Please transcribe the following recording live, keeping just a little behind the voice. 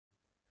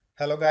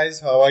Hello guys,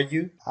 how are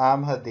you?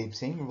 I'm Hardeep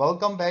Singh.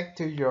 Welcome back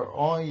to your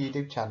own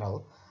YouTube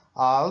channel.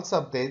 IELTS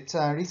updates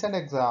and recent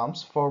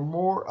exams. For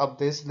more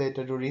updates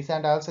related to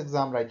recent IELTS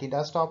exam writing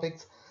test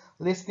topics,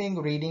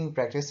 listening, reading,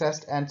 practice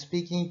test, and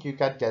speaking, you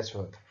can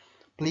guesswork.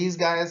 Please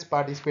guys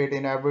participate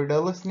in everyday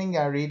listening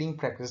and reading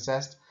practice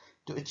test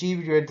to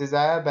achieve your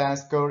desired band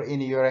score in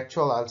your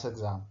actual IELTS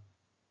exam.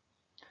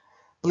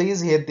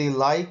 Please hit the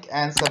like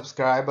and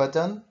subscribe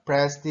button.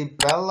 Press the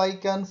bell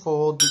icon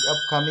for the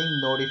upcoming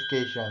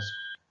notifications.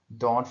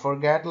 Don't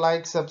forget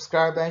like,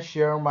 subscribe and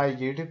share my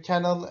YouTube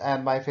channel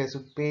and my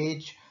Facebook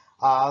page,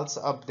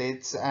 IELTS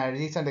updates and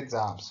recent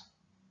exams.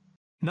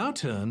 Now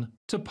turn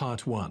to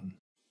part 1.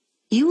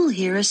 You will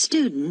hear a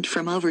student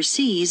from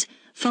overseas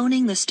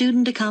phoning the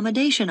student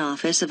accommodation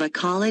office of a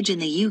college in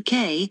the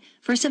UK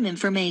for some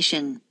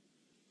information.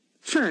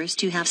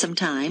 First, you have some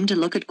time to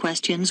look at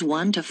questions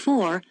 1 to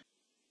 4.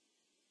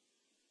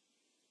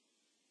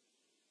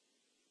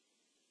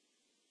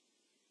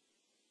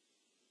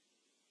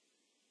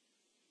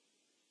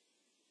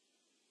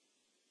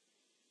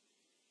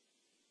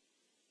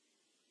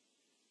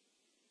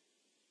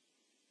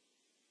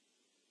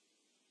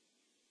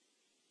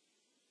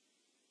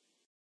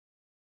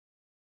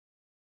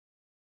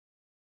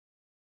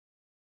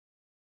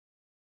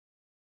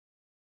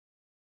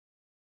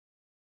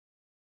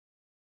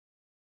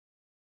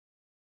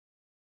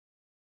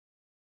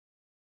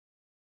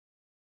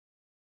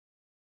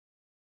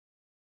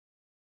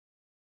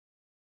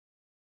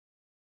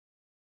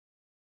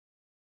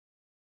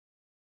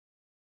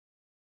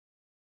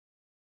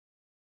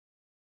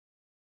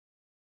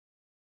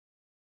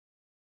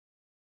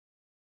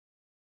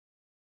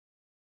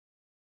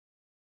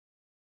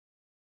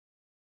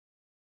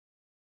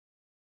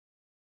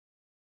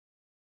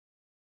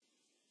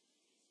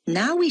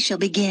 Now we shall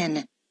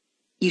begin.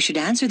 You should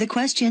answer the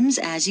questions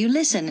as you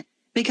listen,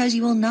 because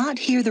you will not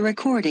hear the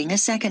recording a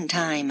second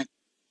time.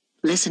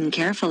 Listen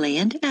carefully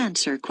and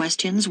answer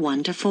questions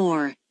 1 to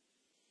 4.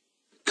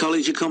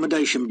 College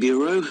Accommodation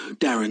Bureau,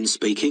 Darren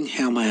speaking.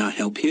 How may I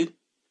help you?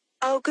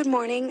 Oh, good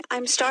morning.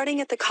 I'm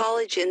starting at the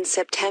college in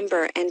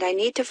September, and I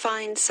need to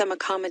find some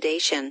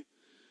accommodation.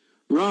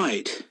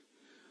 Right.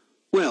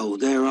 Well,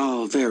 there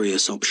are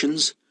various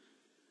options.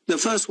 The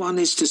first one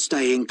is to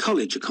stay in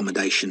college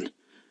accommodation.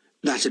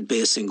 That'd be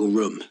a single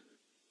room.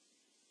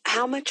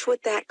 How much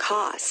would that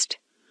cost?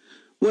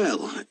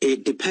 Well,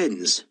 it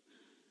depends.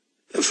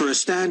 For a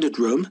standard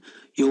room,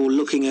 you're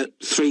looking at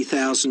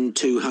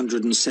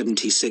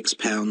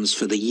 £3,276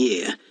 for the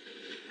year.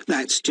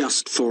 That's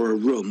just for a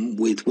room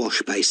with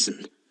wash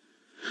basin.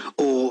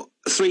 Or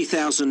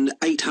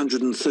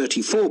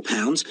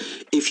 £3,834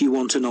 if you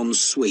want an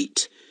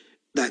ensuite.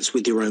 That's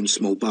with your own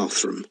small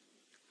bathroom.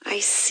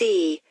 I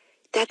see.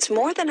 That's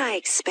more than I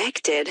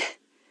expected.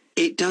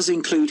 It does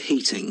include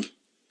heating.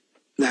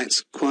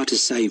 That's quite a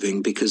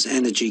saving because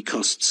energy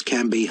costs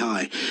can be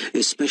high,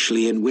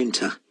 especially in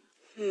winter.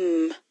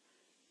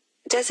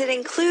 Does it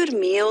include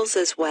meals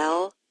as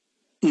well?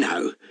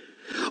 No.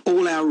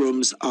 All our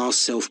rooms are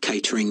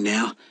self-catering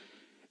now.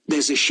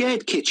 There's a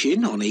shared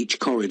kitchen on each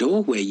corridor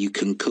where you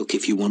can cook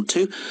if you want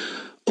to,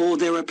 or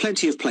there are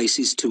plenty of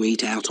places to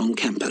eat out on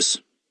campus.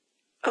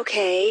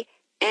 Okay,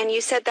 and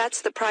you said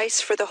that's the price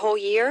for the whole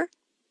year?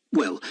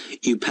 Well,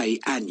 you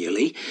pay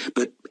annually,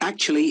 but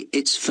actually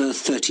it's for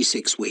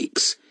 36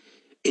 weeks.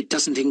 It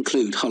doesn't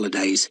include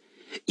holidays.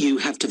 You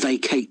have to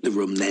vacate the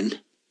room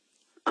then.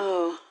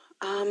 Oh,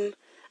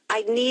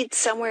 I'd need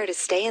somewhere to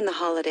stay in the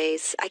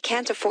holidays. I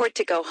can't afford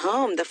to go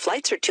home. The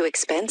flights are too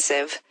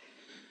expensive.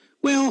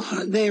 Well,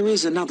 there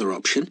is another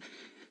option.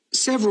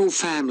 Several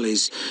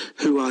families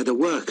who either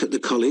work at the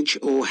college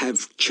or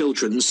have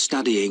children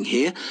studying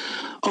here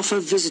offer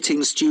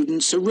visiting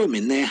students a room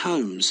in their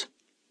homes.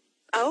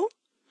 Oh?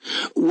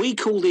 We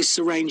call this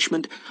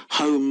arrangement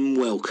Home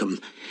Welcome,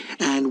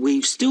 and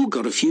we've still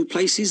got a few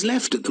places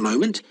left at the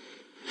moment.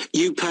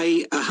 You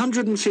pay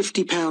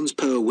 £150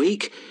 per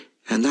week,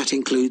 and that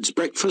includes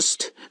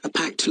breakfast, a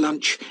packed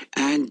lunch,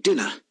 and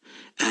dinner,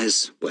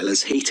 as well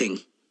as heating.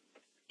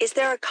 Is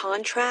there a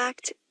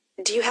contract?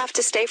 Do you have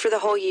to stay for the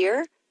whole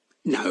year?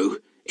 No,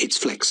 it's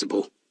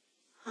flexible.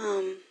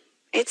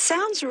 It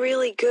sounds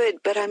really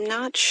good, but I'm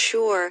not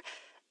sure.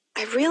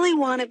 I really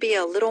want to be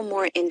a little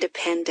more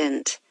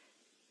independent.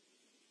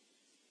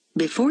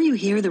 Before you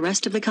hear the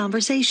rest of the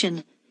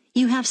conversation,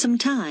 you have some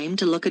time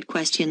to look at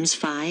questions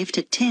 5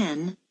 to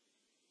 10.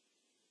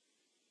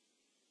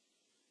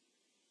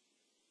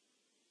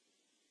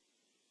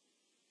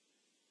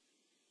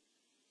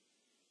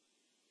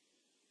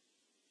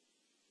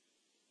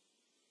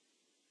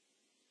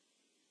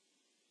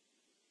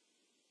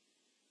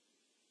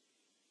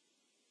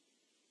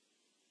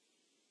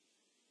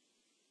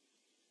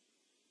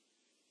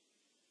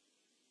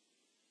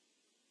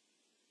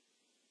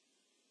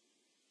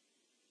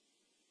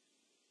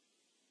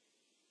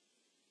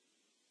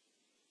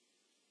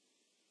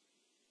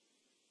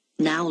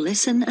 Now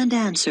listen and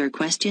answer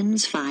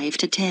questions 5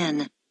 to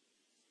 10.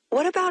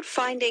 What about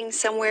finding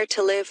somewhere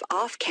to live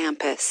off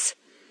campus?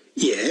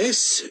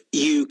 Yes,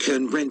 you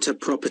can rent a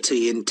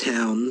property in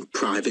town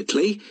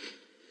privately.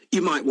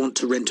 You might want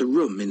to rent a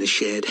room in a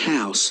shared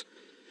house.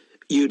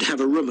 You'd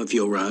have a room of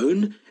your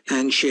own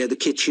and share the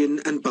kitchen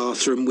and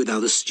bathroom with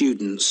other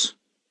students.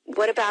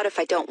 What about if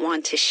I don't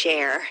want to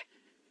share?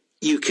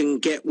 You can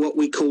get what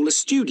we call a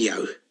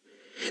studio.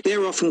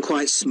 They're often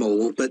quite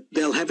small, but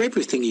they'll have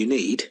everything you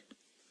need.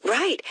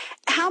 Right.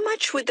 How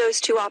much would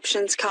those two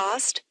options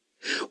cost?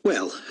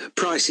 Well,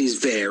 prices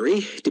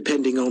vary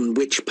depending on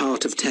which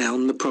part of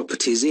town the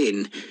property's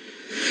in.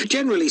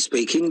 Generally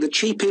speaking, the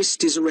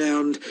cheapest is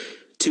around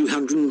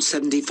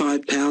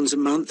 £275 a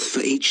month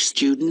for each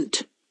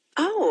student.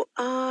 Oh,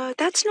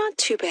 that's not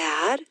too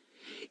bad.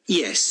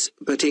 Yes,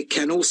 but it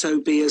can also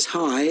be as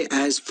high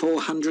as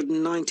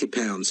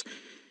 £490,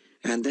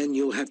 and then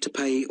you'll have to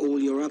pay all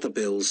your other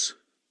bills.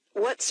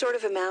 What sort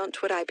of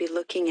amount would I be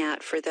looking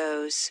at for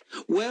those?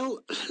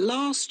 Well,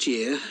 last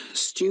year,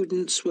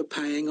 students were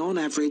paying on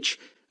average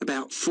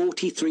about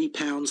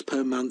 £43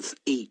 per month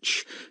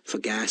each for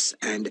gas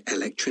and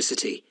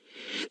electricity.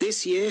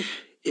 This year,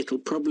 it'll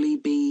probably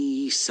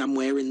be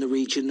somewhere in the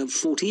region of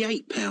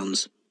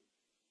 £48.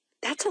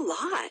 That's a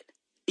lot.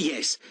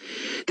 Yes,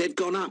 they've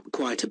gone up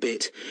quite a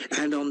bit,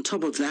 and on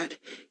top of that,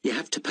 you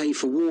have to pay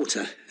for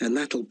water, and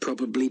that'll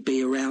probably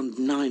be around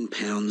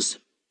 £9.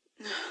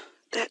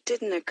 That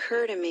didn't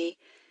occur to me.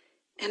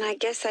 And I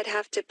guess I'd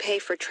have to pay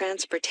for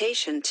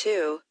transportation,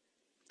 too.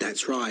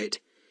 That's right.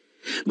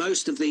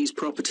 Most of these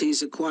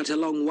properties are quite a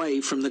long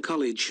way from the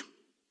college.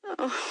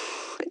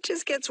 Oh, it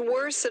just gets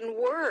worse and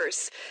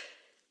worse.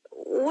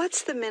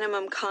 What's the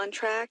minimum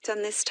contract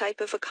on this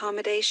type of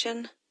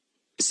accommodation?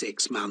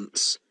 6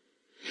 months.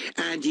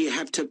 And you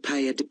have to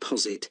pay a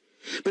deposit.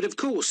 But of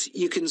course,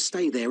 you can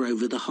stay there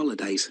over the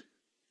holidays.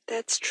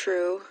 That's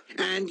true.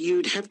 And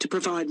you'd have to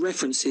provide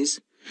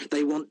references.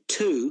 They want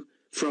 2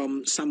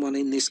 from someone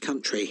in this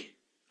country.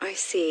 I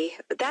see.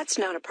 But that's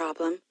not a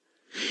problem.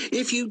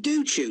 If you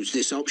do choose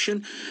this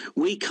option,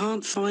 we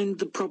can't find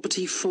the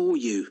property for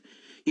you.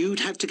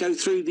 You'd have to go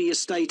through the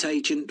estate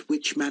agent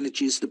which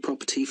manages the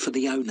property for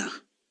the owner.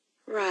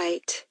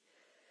 Right.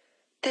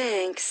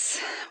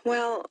 Thanks.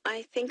 Well,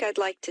 I think I'd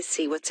like to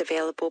see what's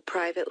available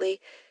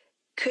privately.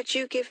 Could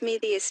you give me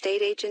the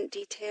estate agent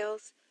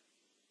details?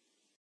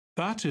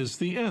 That is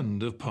the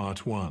end of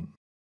part 1.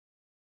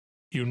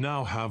 You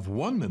now have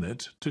 1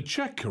 minute to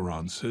check your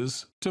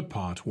answers to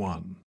part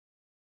 1.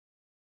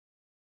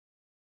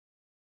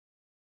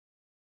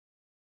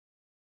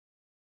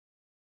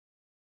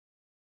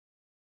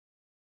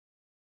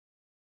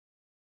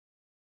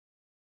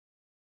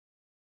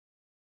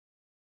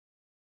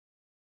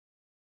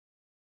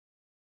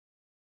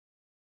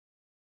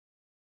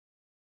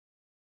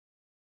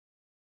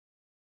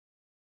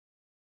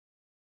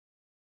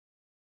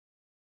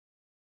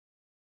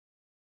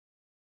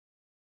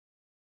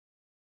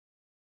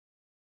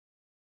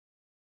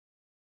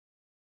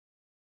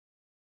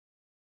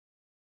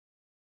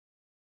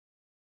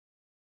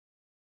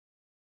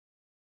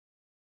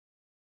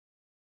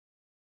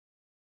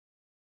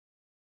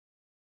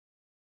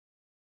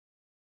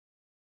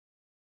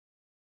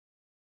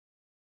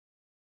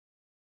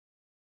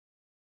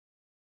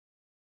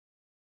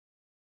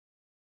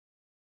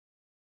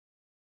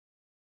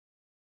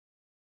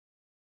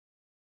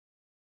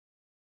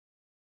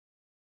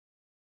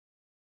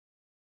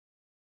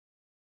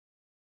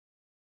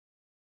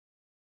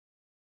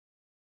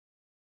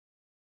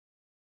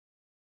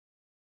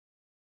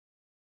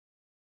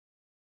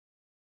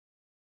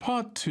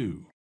 Part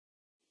 2.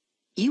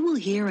 You will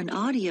hear an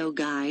audio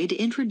guide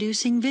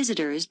introducing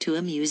visitors to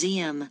a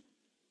museum.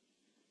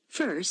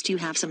 First, you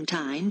have some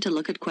time to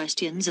look at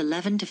questions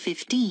 11 to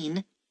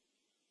 15.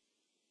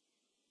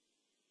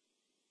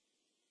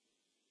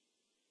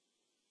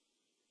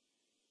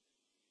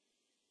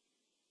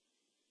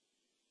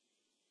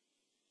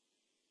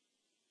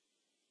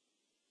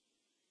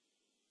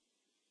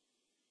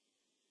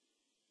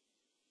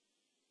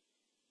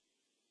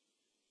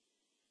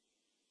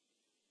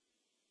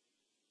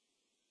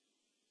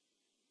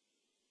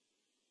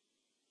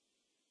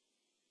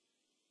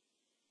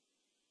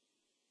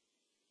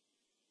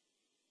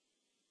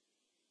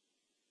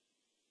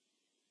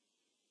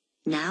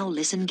 Now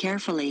listen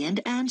carefully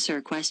and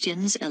answer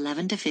questions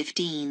 11 to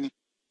 15.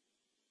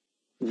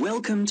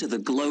 Welcome to the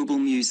Global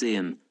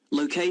Museum,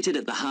 located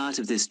at the heart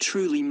of this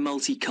truly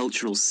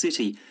multicultural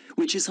city,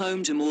 which is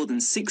home to more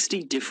than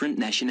 60 different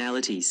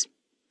nationalities.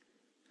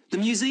 The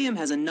museum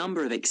has a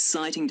number of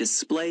exciting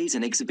displays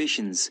and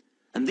exhibitions,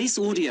 and this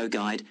audio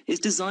guide is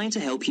designed to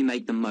help you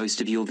make the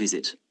most of your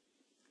visit.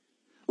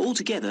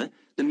 Altogether,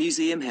 the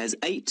museum has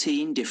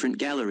 18 different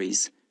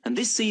galleries, and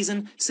this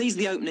season sees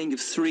the opening of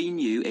 3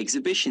 new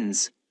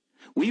exhibitions.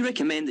 We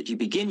recommend that you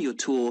begin your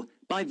tour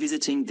by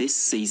visiting this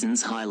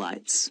season's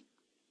highlights.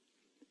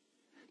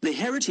 The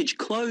Heritage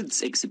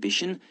Clothes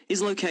exhibition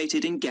is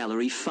located in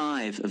Gallery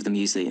 5 of the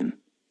museum.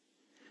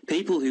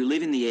 People who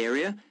live in the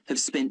area have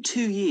spent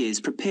 2 years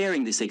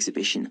preparing this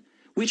exhibition,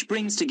 which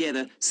brings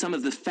together some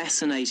of the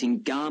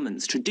fascinating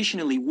garments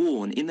traditionally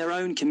worn in their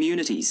own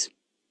communities.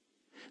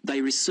 They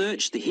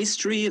research the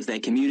history of their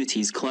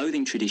community's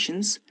clothing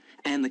traditions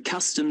and the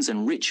customs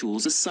and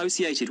rituals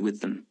associated with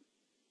them.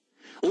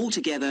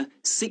 Altogether,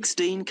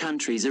 16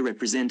 countries are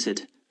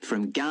represented,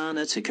 from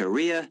Ghana to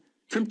Korea,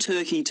 from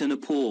Turkey to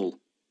Nepal.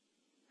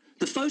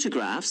 The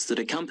photographs that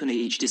accompany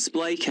each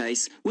display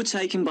case were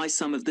taken by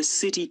some of the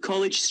City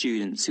College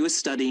students who are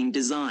studying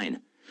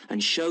design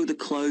and show the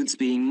clothes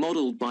being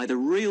modelled by the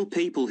real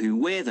people who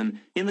wear them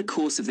in the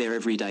course of their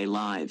everyday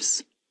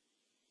lives.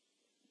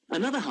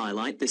 Another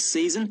highlight this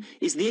season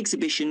is the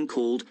exhibition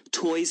called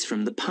Toys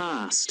from the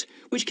Past,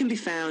 which can be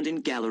found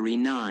in Gallery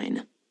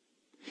 9.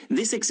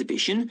 This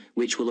exhibition,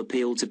 which will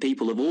appeal to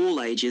people of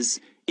all ages,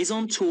 is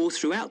on tour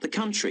throughout the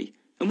country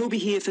and will be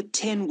here for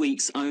 10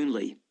 weeks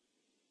only.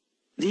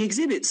 The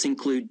exhibits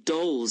include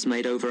dolls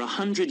made over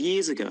 100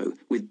 years ago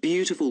with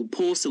beautiful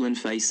porcelain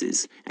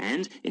faces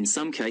and, in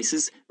some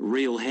cases,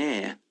 real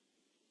hair.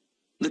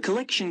 The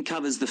collection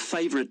covers the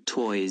favourite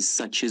toys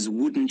such as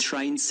wooden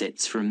train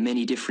sets from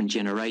many different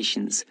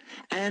generations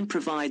and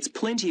provides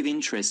plenty of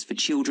interest for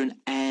children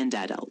and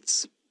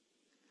adults.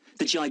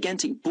 The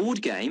gigantic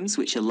board games,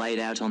 which are laid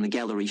out on the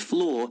gallery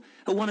floor,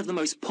 are one of the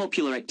most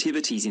popular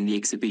activities in the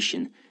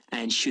exhibition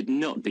and should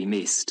not be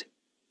missed.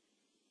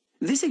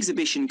 This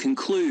exhibition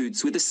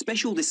concludes with a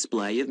special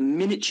display of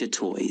miniature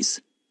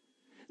toys.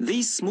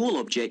 These small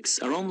objects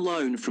are on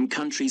loan from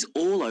countries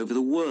all over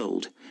the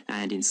world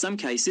and in some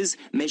cases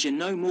measure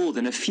no more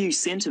than a few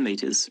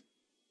centimetres.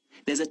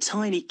 There's a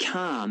tiny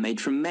car made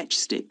from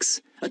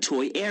matchsticks, a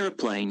toy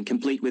aeroplane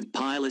complete with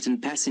pilot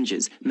and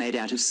passengers made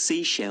out of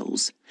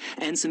seashells,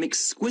 and some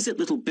exquisite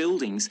little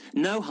buildings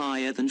no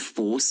higher than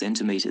 4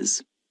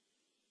 centimetres.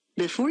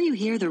 Before you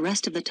hear the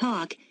rest of the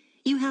talk,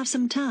 you have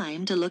some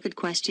time to look at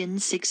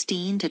questions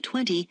 16 to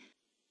 20.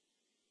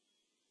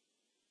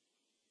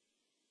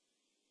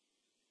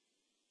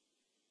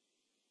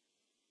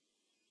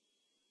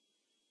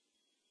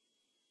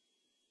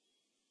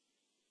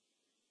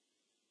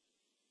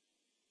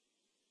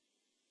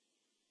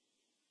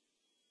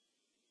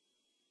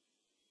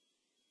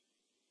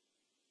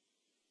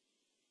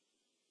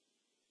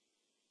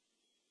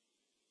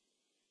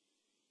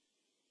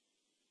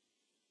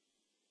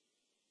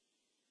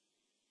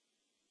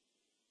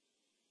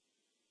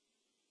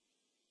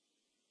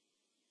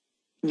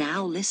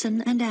 Now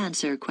listen and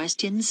answer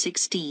questions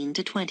 16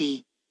 to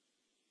 20.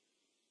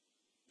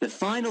 The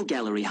final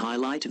gallery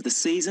highlight of the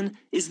season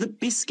is the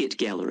Biscuit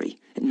Gallery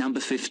at number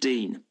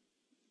 15.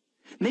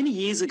 Many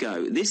years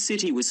ago, this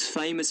city was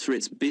famous for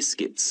its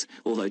biscuits,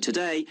 although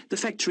today the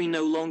factory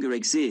no longer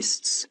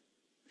exists.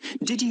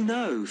 Did you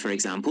know, for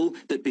example,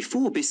 that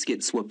before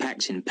biscuits were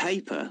packed in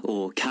paper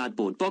or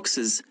cardboard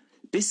boxes,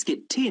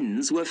 biscuit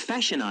tins were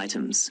fashion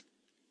items?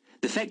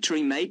 The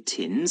factory made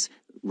tins,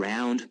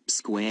 round,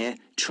 square,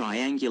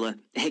 triangular,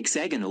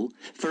 hexagonal,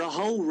 for a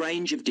whole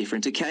range of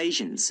different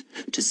occasions,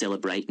 to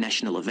celebrate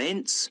national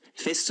events,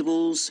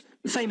 festivals,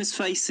 famous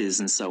faces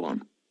and so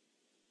on.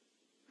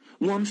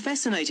 One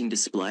fascinating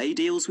display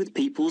deals with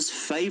people's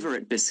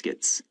favourite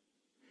biscuits.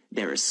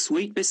 There are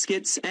sweet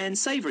biscuits and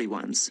savoury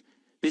ones,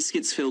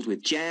 biscuits filled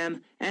with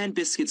jam and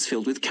biscuits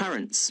filled with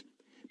currants,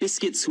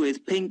 biscuits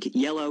with pink,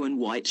 yellow and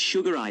white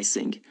sugar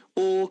icing,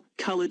 or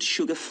coloured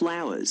sugar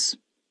flowers.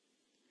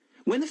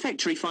 When the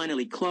factory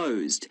finally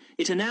closed,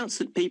 it announced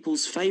that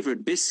people's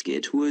favourite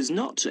biscuit was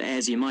not,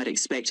 as you might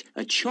expect,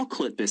 a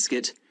chocolate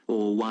biscuit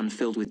or one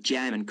filled with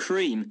jam and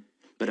cream,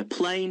 but a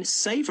plain,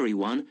 savoury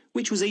one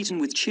which was eaten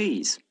with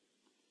cheese.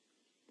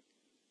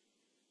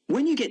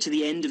 When you get to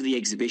the end of the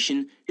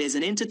exhibition, there's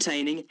an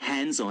entertaining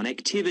hands-on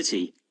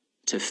activity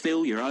to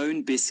fill your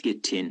own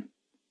biscuit tin.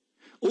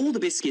 All the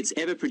biscuits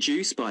ever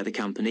produced by the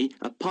company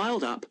are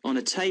piled up on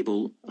a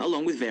table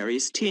along with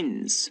various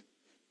tins.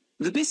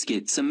 The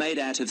biscuits are made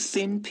out of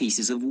thin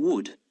pieces of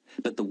wood,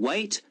 but the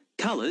weight,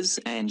 colours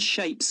and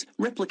shapes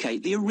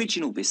replicate the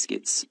original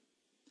biscuits.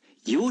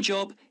 Your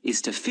job is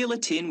to fill a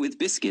tin with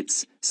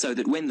biscuits so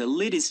that when the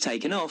lid is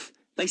taken off,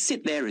 they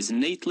sit there as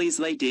neatly as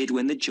they did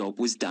when the job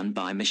was done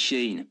by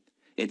machine.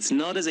 It's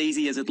not as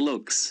easy as it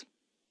looks.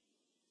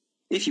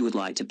 If you would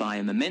like to buy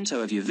a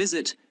memento of your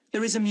visit,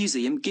 there is a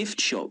museum gift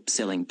shop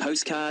selling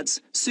postcards,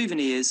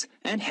 souvenirs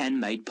and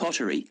handmade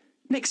pottery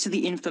next to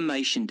the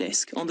information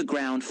desk on the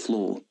ground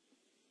floor.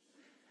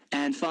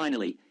 And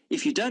finally,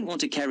 if you don't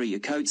want to carry your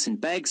coats and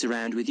bags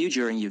around with you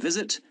during your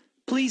visit,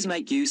 please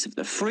make use of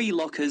the free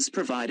lockers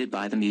provided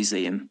by the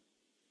museum.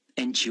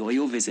 Enjoy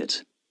your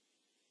visit.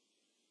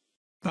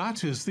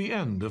 That is the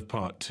end of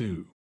part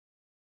 2.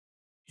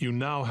 You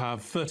now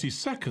have 30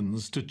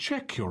 seconds to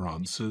check your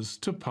answers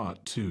to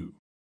part 2.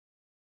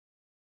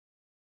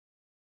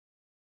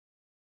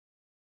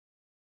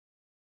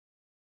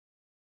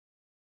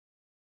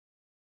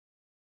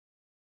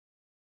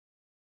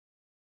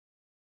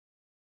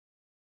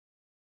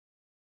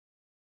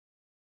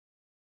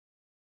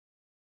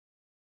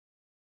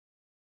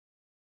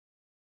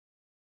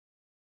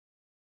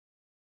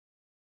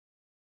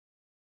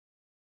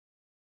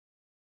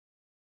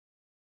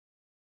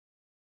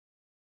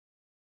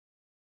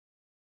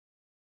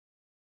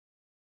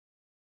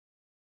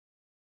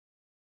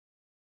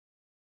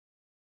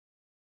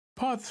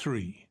 Part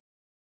 3.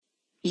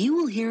 You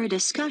will hear a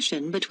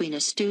discussion between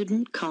a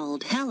student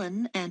called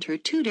Helen and her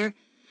tutor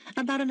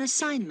about an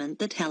assignment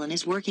that Helen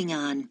is working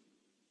on.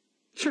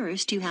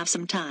 First, you have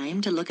some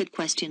time to look at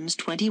questions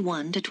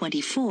 21 to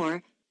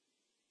 24.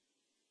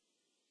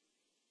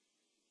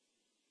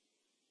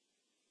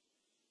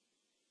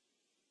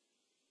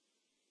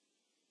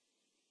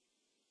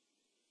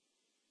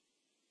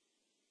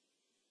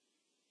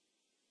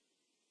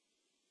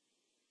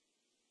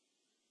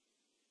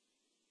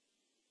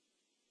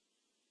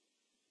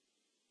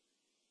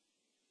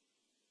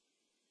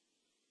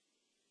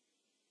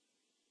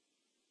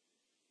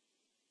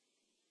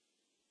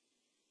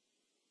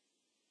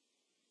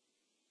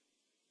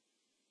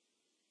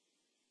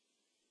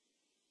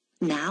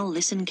 Now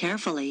listen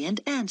carefully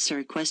and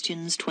answer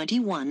questions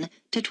 21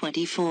 to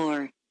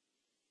 24.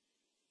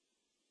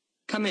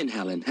 Come in,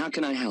 Helen. How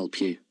can I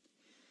help you?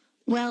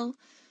 Well,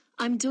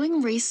 I'm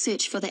doing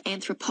research for the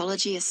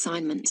anthropology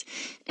assignment,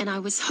 and I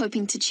was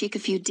hoping to check a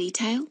few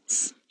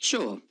details.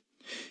 Sure.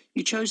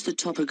 You chose the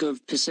topic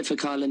of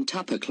Pacific Island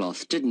tapa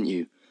cloth, didn't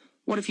you?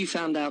 What have you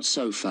found out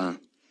so far?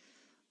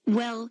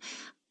 Well,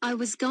 I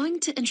was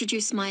going to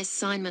introduce my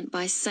assignment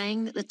by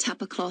saying that the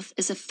tapa cloth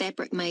is a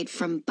fabric made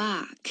from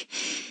bark,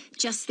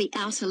 just the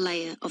outer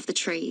layer of the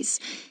trees.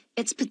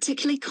 It's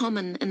particularly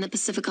common in the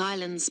Pacific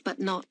Islands, but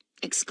not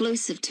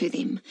exclusive to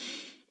them.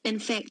 In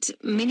fact,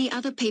 many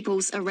other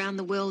peoples around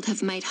the world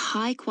have made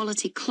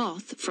high-quality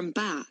cloth from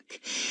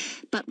bark.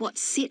 But what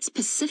sets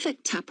Pacific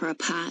tapa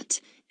apart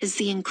is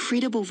the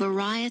incredible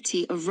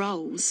variety of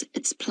roles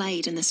it's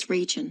played in this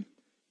region.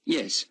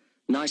 Yes,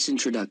 nice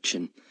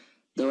introduction.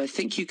 Though I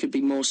think you could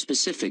be more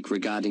specific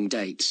regarding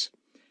dates.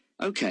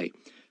 Okay,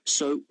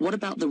 so what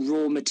about the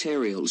raw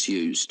materials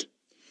used?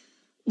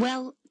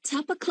 Well,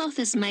 tapa cloth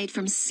is made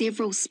from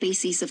several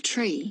species of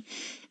tree.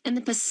 In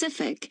the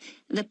Pacific,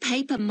 the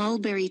paper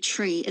mulberry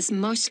tree is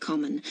most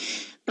common,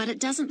 but it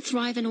doesn't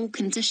thrive in all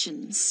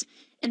conditions.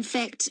 In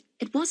fact,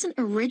 it wasn't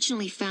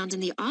originally found in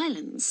the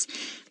islands,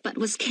 but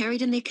was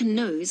carried in their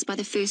canoes by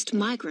the first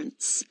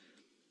migrants.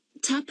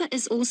 Tapa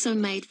is also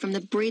made from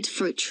the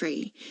breadfruit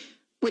tree,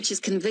 which is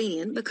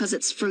convenient because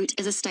its fruit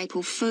is a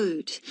staple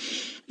food.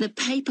 The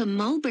paper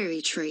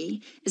mulberry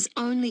tree is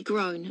only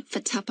grown for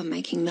tapa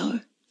making, though.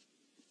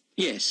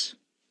 Yes,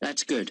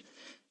 that's good.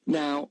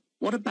 Now,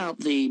 what about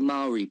the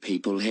Maori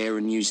people here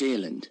in New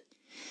Zealand?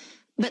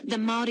 But the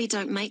Māori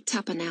don't make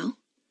tapa now.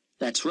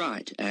 That's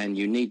right, and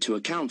you need to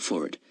account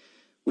for it.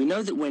 We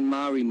know that when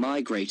Maori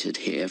migrated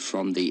here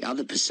from the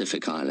other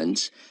Pacific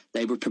Islands,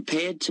 they were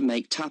prepared to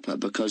make tapa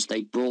because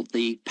they brought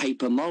the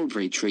paper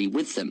mulberry tree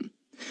with them.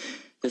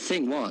 The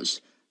thing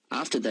was,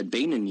 after they'd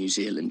been in New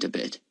Zealand a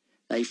bit,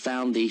 they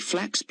found the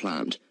flax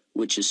plant,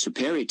 which is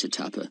superior to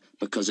tapa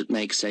because it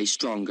makes a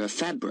stronger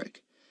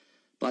fabric.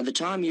 By the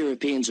time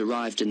Europeans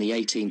arrived in the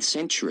 18th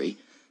century,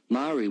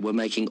 Maori were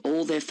making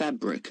all their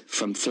fabric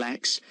from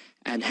flax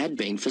and had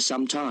been for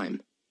some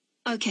time.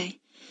 Okay.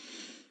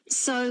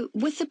 So,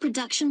 with the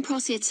production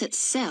process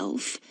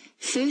itself,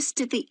 first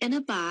the inner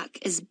bark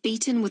is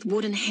beaten with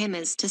wooden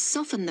hammers to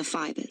soften the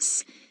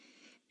fibres.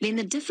 Then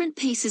the different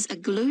pieces are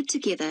glued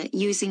together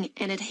using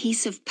an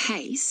adhesive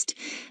paste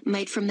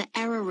made from the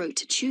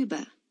arrowroot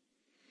tuber.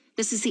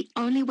 This is the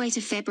only way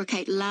to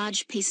fabricate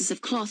large pieces of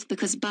cloth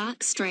because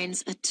bark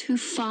strands are too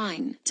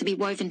fine to be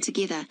woven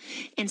together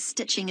and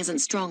stitching isn't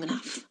strong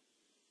enough.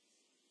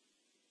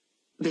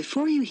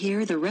 Before you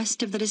hear the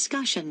rest of the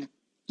discussion,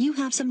 you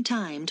have some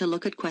time to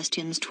look at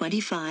questions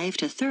 25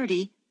 to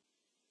 30.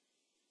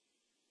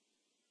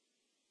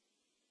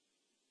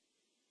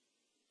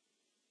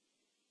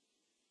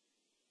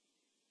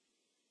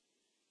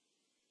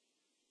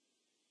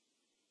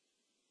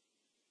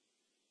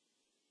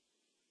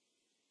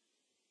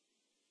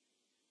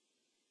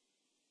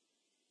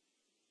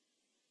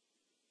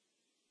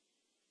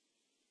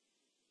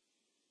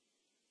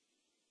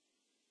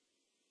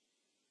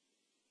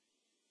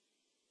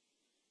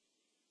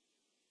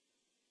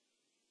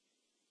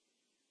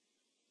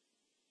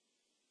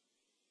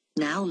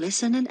 Now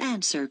listen and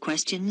answer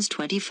questions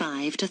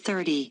 25 to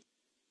 30.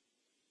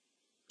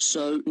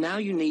 So now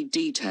you need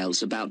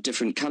details about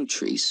different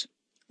countries.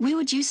 Where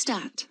would you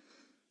start?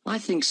 I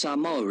think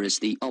Samoa is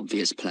the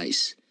obvious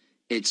place.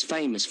 It's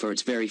famous for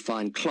its very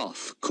fine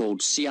cloth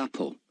called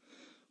siapo,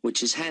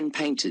 which is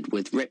hand-painted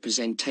with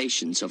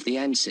representations of the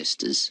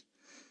ancestors.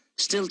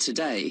 Still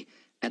today,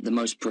 at the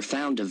most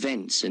profound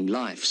events in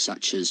life,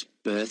 such as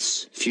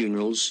births,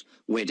 funerals,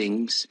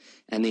 weddings,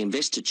 and the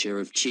investiture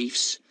of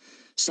chiefs,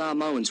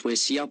 Samoans wear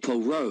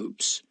siapo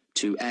robes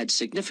to add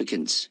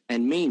significance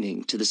and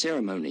meaning to the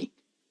ceremony.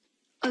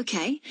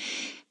 Okay,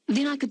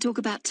 then I could talk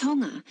about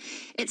Tonga.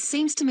 It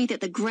seems to me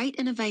that the great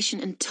innovation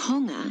in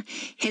Tonga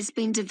has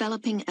been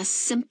developing a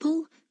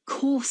simple,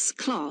 coarse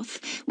cloth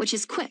which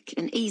is quick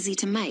and easy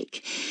to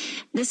make.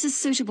 This is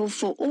suitable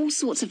for all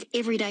sorts of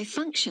everyday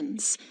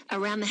functions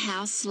around the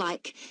house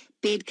like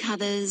bed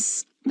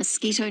covers,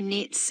 mosquito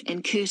nets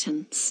and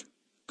curtains.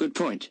 Good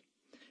point.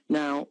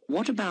 Now,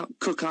 what about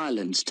Cook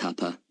Islands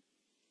tapa?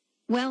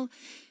 Well,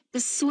 the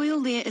soil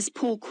there is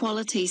poor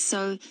quality,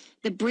 so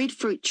the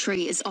breadfruit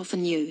tree is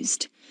often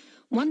used.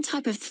 One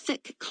type of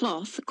thick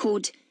cloth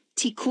called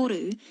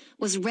tikoru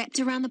was wrapped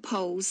around the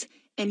poles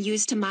and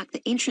used to mark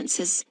the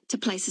entrances to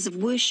places of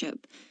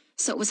worship,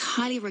 so it was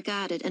highly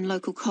regarded in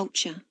local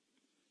culture.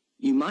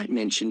 You might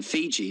mention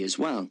Fiji as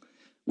well,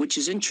 which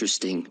is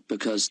interesting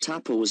because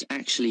tapa was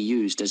actually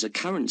used as a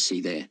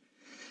currency there.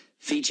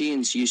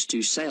 Fijians used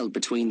to sail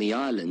between the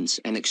islands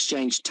and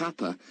exchange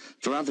tapa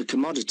for other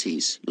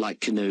commodities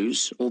like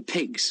canoes or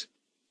pigs.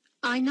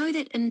 I know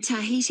that in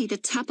Tahiti the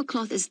tapa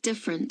cloth is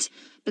different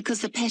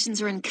because the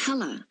patterns are in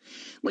colour,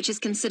 which is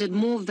considered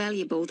more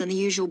valuable than the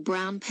usual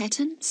brown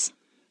patterns.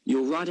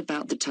 You're right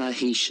about the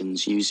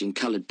Tahitians using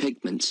coloured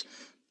pigments,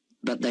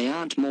 but they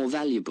aren't more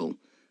valuable.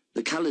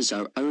 The colours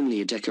are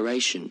only a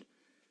decoration.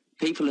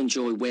 People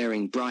enjoy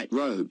wearing bright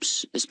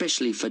robes,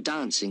 especially for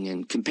dancing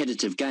and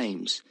competitive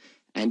games,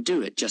 and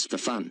do it just for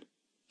fun.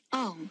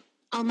 Oh,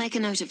 I'll make a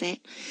note of that.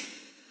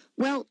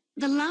 Well,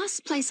 the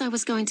last place I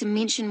was going to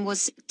mention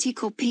was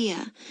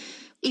Tikopia.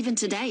 Even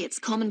today it's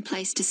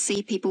commonplace to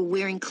see people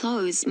wearing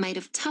clothes made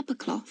of tapa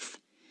cloth.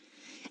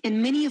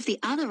 In many of the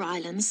other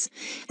islands,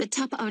 the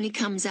tapa only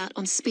comes out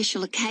on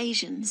special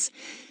occasions.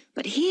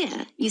 But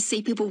here you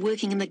see people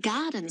working in the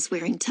gardens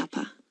wearing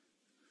tapa.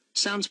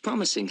 Sounds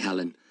promising,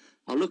 Helen.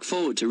 I'll look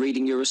forward to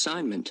reading your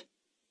assignment.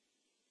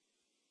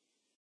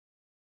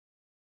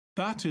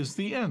 That is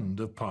the end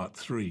of Part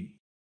 3.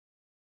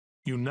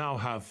 You now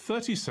have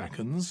 30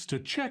 seconds to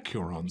check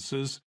your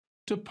answers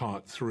to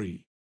Part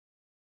 3.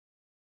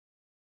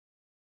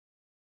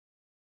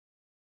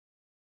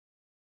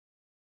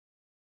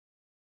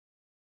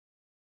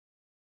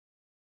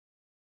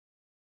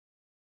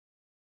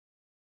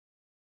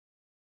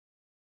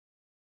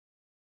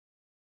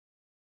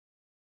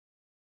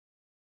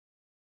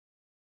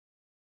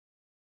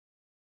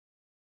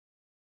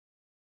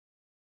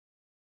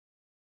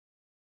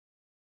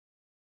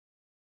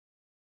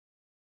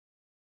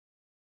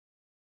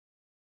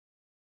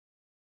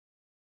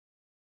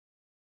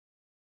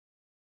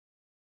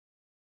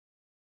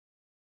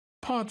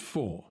 Part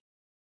 4.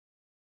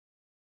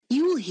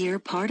 You will hear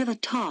part of a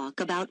talk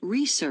about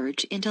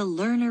research into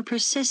learner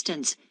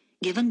persistence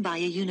given by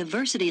a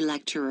university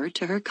lecturer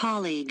to her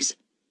colleagues.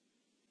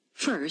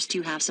 First,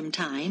 you have some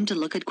time to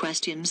look at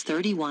questions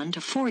 31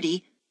 to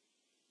 40.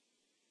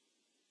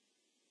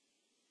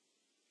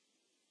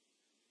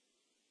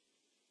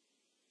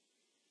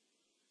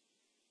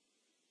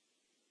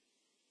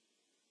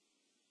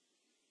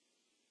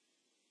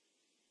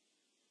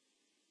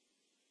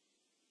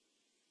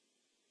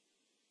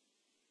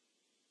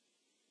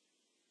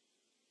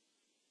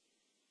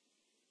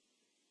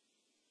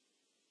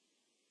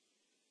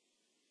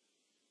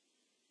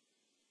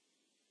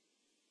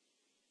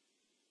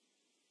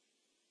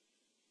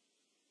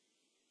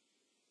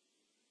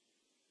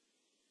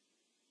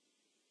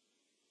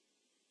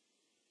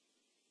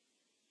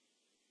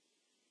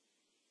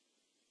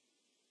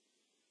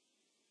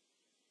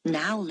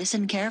 Now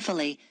listen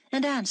carefully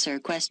and answer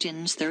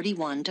questions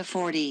 31 to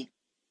 40.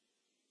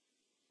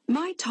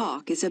 My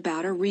talk is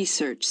about a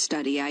research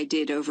study I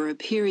did over a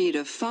period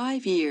of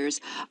 5 years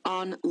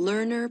on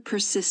learner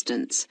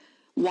persistence,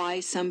 why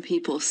some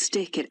people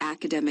stick at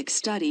academic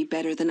study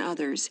better than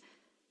others.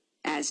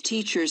 As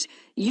teachers,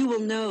 you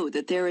will know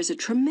that there is a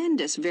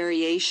tremendous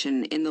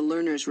variation in the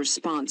learner's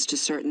response to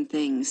certain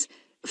things.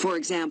 For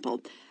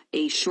example,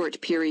 a short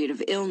period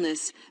of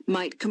illness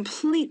might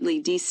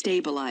completely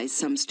destabilize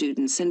some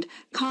students and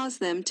cause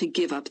them to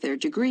give up their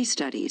degree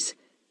studies.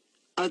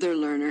 Other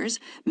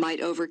learners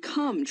might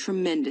overcome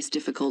tremendous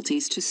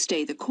difficulties to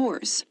stay the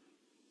course.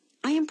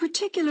 I am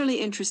particularly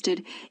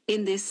interested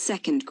in this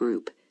second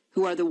group,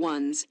 who are the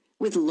ones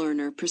with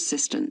learner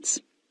persistence.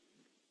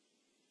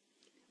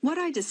 What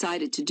I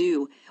decided to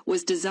do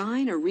was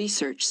design a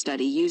research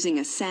study using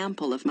a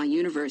sample of my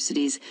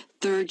university's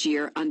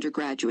third-year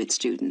undergraduate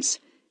students,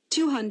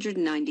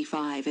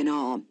 295 in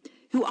all,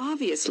 who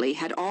obviously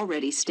had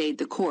already stayed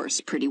the course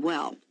pretty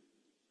well.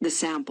 The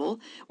sample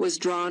was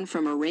drawn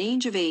from a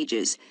range of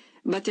ages,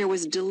 but there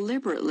was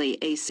deliberately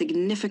a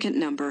significant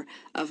number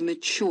of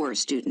mature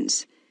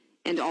students,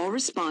 and all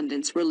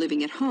respondents were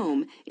living at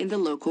home in the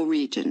local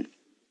region.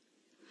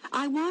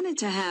 I wanted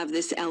to have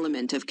this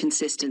element of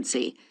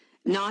consistency,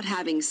 not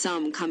having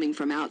some coming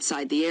from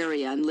outside the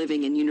area and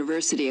living in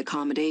university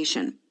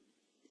accommodation.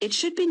 It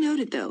should be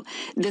noted, though,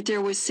 that there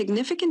was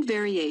significant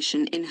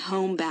variation in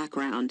home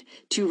background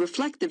to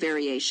reflect the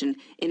variation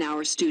in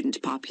our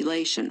student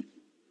population.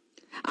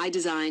 I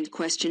designed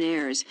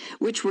questionnaires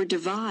which were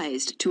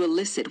devised to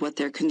elicit what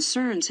their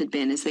concerns had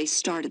been as they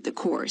started the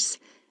course,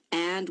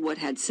 and what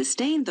had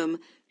sustained them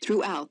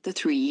throughout the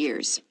 3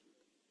 years.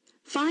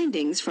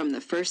 Findings from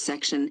the first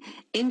section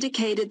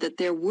indicated that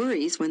their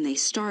worries when they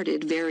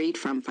started varied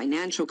from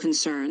financial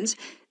concerns,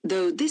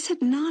 though this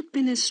had not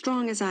been as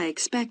strong as I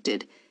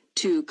expected,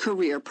 to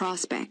career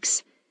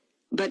prospects.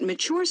 But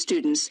mature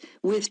students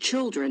with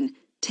children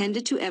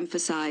tended to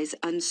emphasize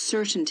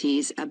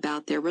uncertainties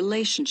about their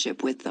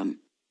relationship with them.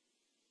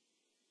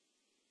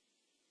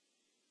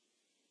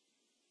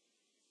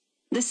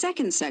 The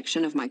second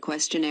section of my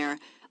questionnaire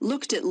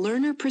looked at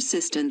learner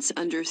persistence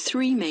under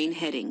 3 main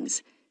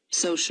headings: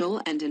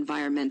 social and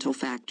environmental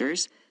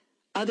factors,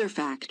 other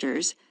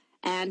factors,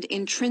 and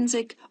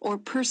intrinsic or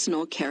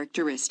personal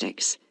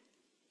characteristics.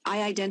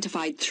 I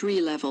identified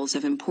 3 levels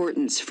of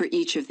importance for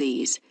each of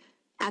these.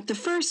 At the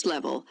first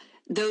level,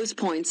 those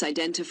points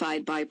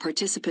identified by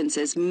participants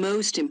as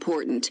most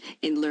important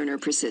in learner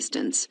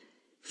persistence.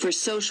 For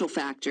social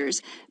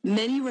factors,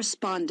 many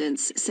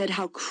respondents said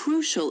how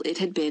crucial it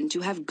had been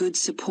to have good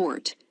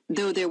support.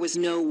 Though there was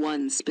no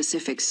one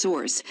specific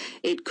source,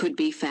 it could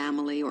be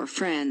family or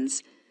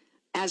friends.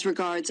 As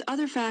regards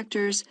other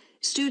factors,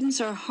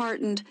 students are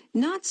heartened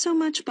not so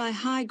much by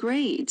high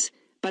grades,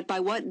 but by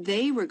what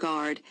they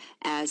regard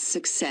as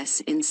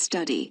success in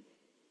study.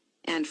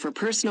 And for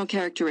personal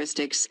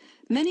characteristics,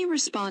 many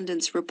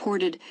respondents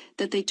reported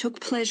that they took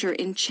pleasure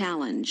in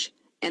challenge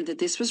and that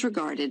this was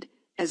regarded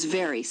as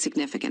very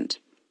significant.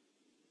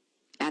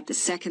 At the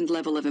second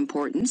level of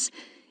importance,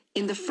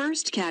 in the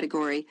first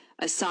category,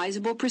 a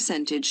sizable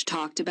percentage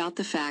talked about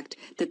the fact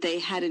that they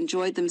had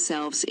enjoyed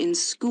themselves in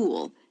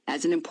school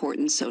as an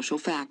important social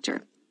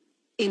factor.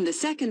 In the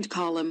second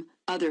column,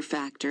 other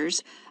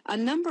factors, a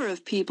number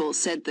of people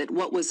said that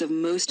what was of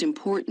most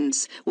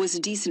importance was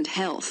decent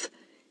health.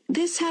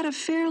 This had a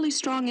fairly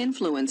strong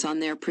influence on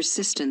their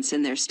persistence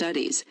in their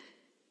studies.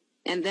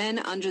 And then,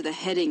 under the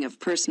heading of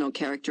personal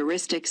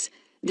characteristics,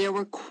 there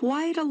were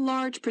quite a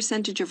large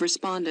percentage of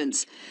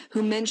respondents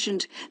who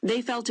mentioned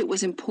they felt it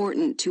was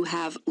important to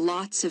have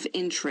lots of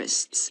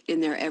interests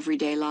in their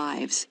everyday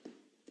lives.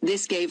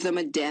 This gave them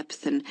a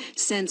depth and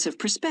sense of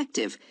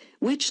perspective,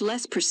 which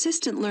less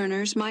persistent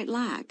learners might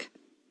lack.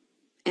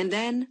 And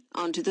then,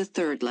 on to the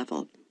third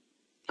level.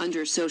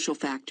 Under social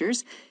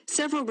factors,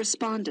 several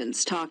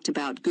respondents talked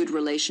about good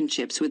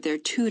relationships with their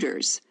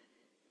tutors.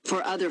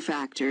 For other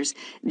factors,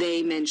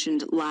 they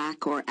mentioned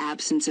lack or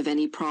absence of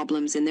any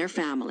problems in their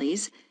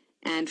families.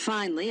 And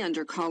finally,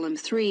 under column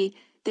 3,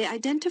 they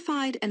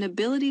identified an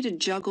ability to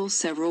juggle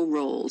several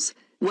roles,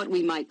 what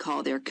we might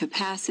call their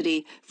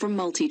capacity for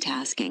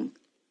multitasking.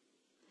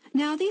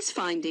 Now, these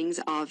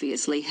findings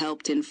obviously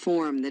helped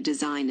inform the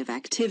design of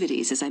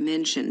activities, as I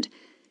mentioned.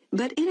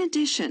 But in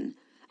addition,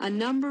 a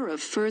number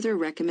of further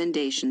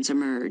recommendations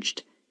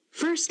emerged.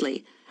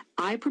 Firstly,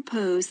 I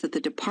propose that the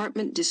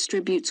department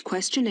distributes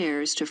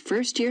questionnaires to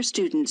first-year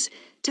students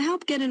to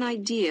help get an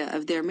idea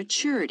of their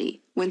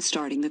maturity when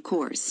starting the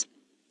course.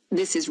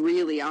 This is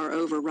really our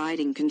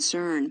overriding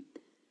concern.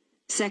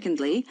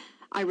 Secondly,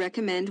 I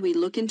recommend we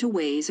look into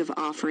ways of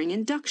offering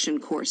induction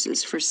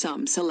courses for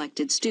some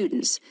selected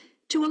students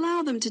to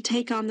allow them to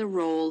take on the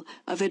role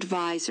of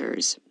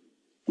advisors.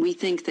 We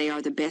think they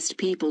are the best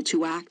people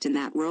to act in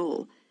that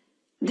role.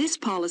 This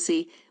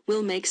policy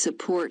will make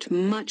support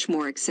much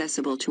more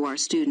accessible to our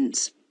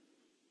students.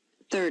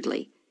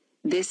 Thirdly,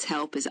 this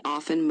help is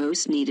often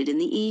most needed in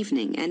the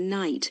evening and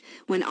night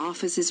when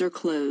offices are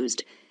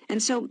closed,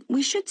 and so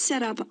we should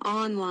set up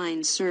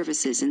online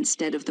services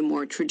instead of the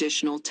more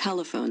traditional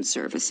telephone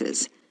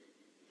services.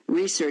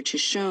 Research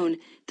has shown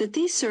that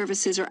these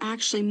services are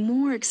actually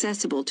more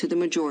accessible to the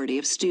majority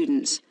of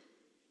students.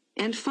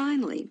 And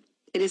finally,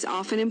 it is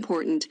often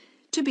important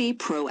to be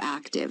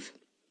proactive.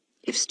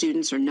 If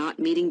students are not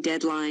meeting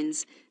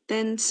deadlines,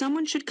 then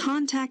someone should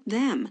contact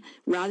them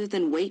rather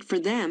than wait for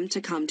them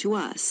to come to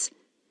us.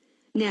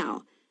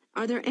 Now,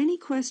 are there any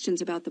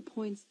questions about the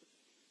points?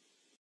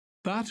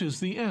 That is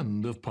the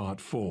end of part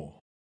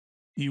 4.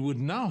 You would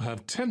now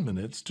have 10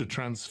 minutes to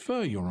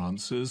transfer your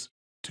answers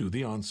to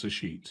the answer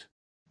sheet.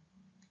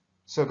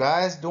 So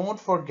guys, don't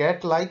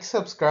forget like,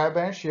 subscribe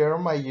and share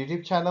my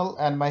YouTube channel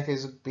and my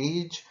Facebook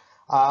page,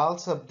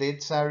 IELTS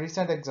updates and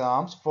recent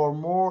exams. For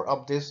more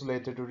updates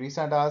related to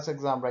recent IELTS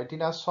exam writing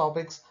test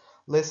topics,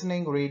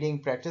 listening, reading,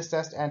 practice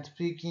test and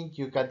speaking,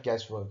 you got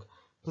guesswork.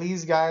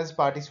 Please guys,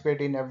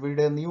 participate in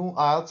everyday new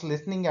IELTS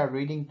listening and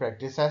reading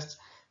practice tests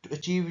to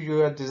achieve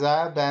your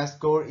desired band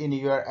score in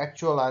your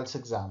actual IELTS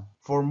exam.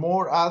 For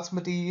more IELTS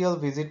material,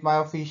 visit my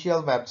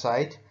official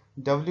website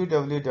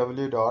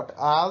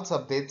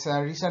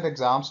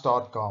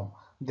www.ieltsupdatesandrecentexams.com.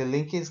 The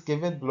link is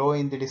given below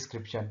in the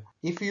description.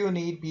 If you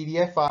need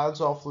PDF files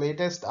of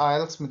latest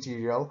IELTS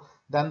material,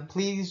 then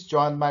please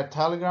join my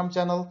Telegram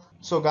channel.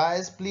 So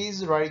guys,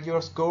 please write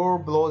your score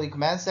below the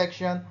comment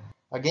section.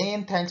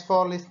 Again, thanks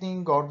for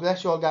listening. God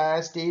bless you all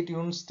guys. Stay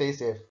tuned, stay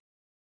safe.